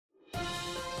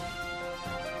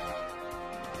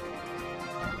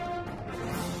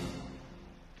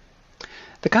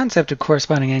concept of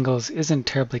corresponding angles isn't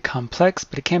terribly complex,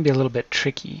 but it can be a little bit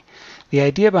tricky. The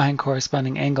idea behind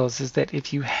corresponding angles is that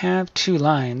if you have two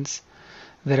lines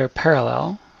that are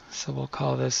parallel, so we'll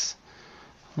call this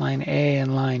line A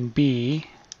and line B,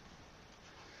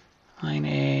 line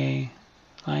A,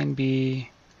 line B,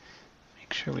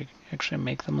 make sure we actually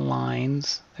make them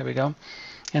lines, there we go,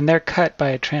 and they're cut by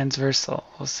a transversal.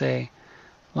 We'll say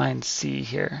line C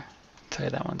here. Sorry,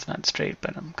 that one's not straight,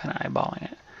 but I'm kind of eyeballing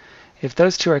it. If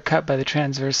those two are cut by the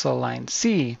transversal line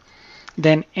C,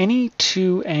 then any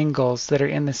two angles that are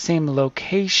in the same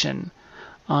location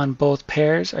on both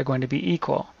pairs are going to be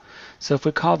equal. So if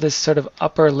we call this sort of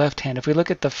upper left hand, if we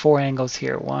look at the four angles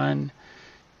here, 1,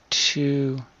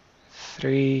 2,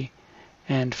 3,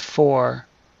 and 4,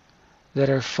 that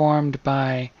are formed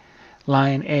by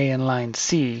line A and line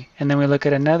C, and then we look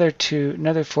at another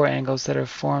four angles that are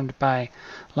formed by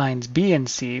lines B and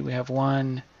C, we have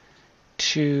 1,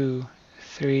 2,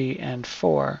 3, and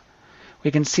 4,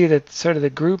 we can see that sort of the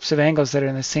groups of angles that are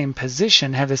in the same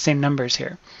position have the same numbers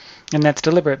here. And that's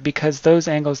deliberate because those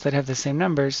angles that have the same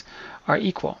numbers are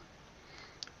equal.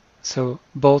 So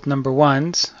both number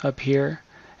 1s up here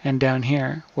and down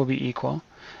here will be equal,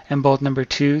 and both number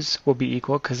 2s will be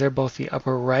equal because they're both the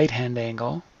upper right-hand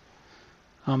angle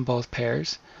on both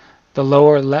pairs. The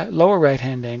lower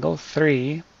right-hand angle,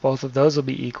 3, both of those will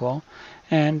be equal,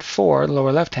 and 4,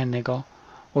 lower left-hand angle,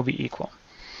 will be equal.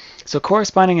 So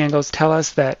corresponding angles tell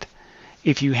us that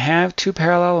if you have two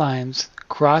parallel lines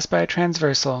crossed by a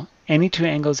transversal, any two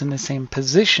angles in the same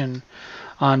position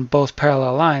on both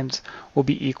parallel lines will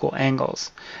be equal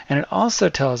angles. And it also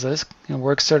tells us, and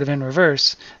works sort of in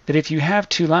reverse, that if you have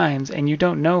two lines and you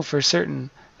don't know for certain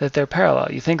that they're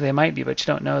parallel, you think they might be, but you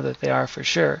don't know that they are for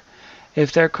sure,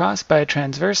 if they're crossed by a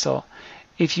transversal,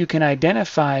 if you can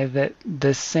identify that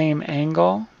the same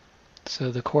angle,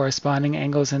 so the corresponding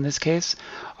angles in this case,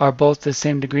 are both the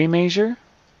same degree measure,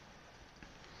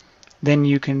 then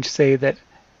you can say that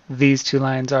these two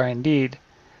lines are indeed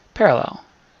parallel,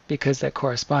 because that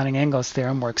corresponding angles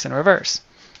theorem works in reverse.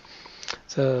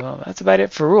 So that's about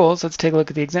it for rules. Let's take a look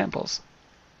at the examples.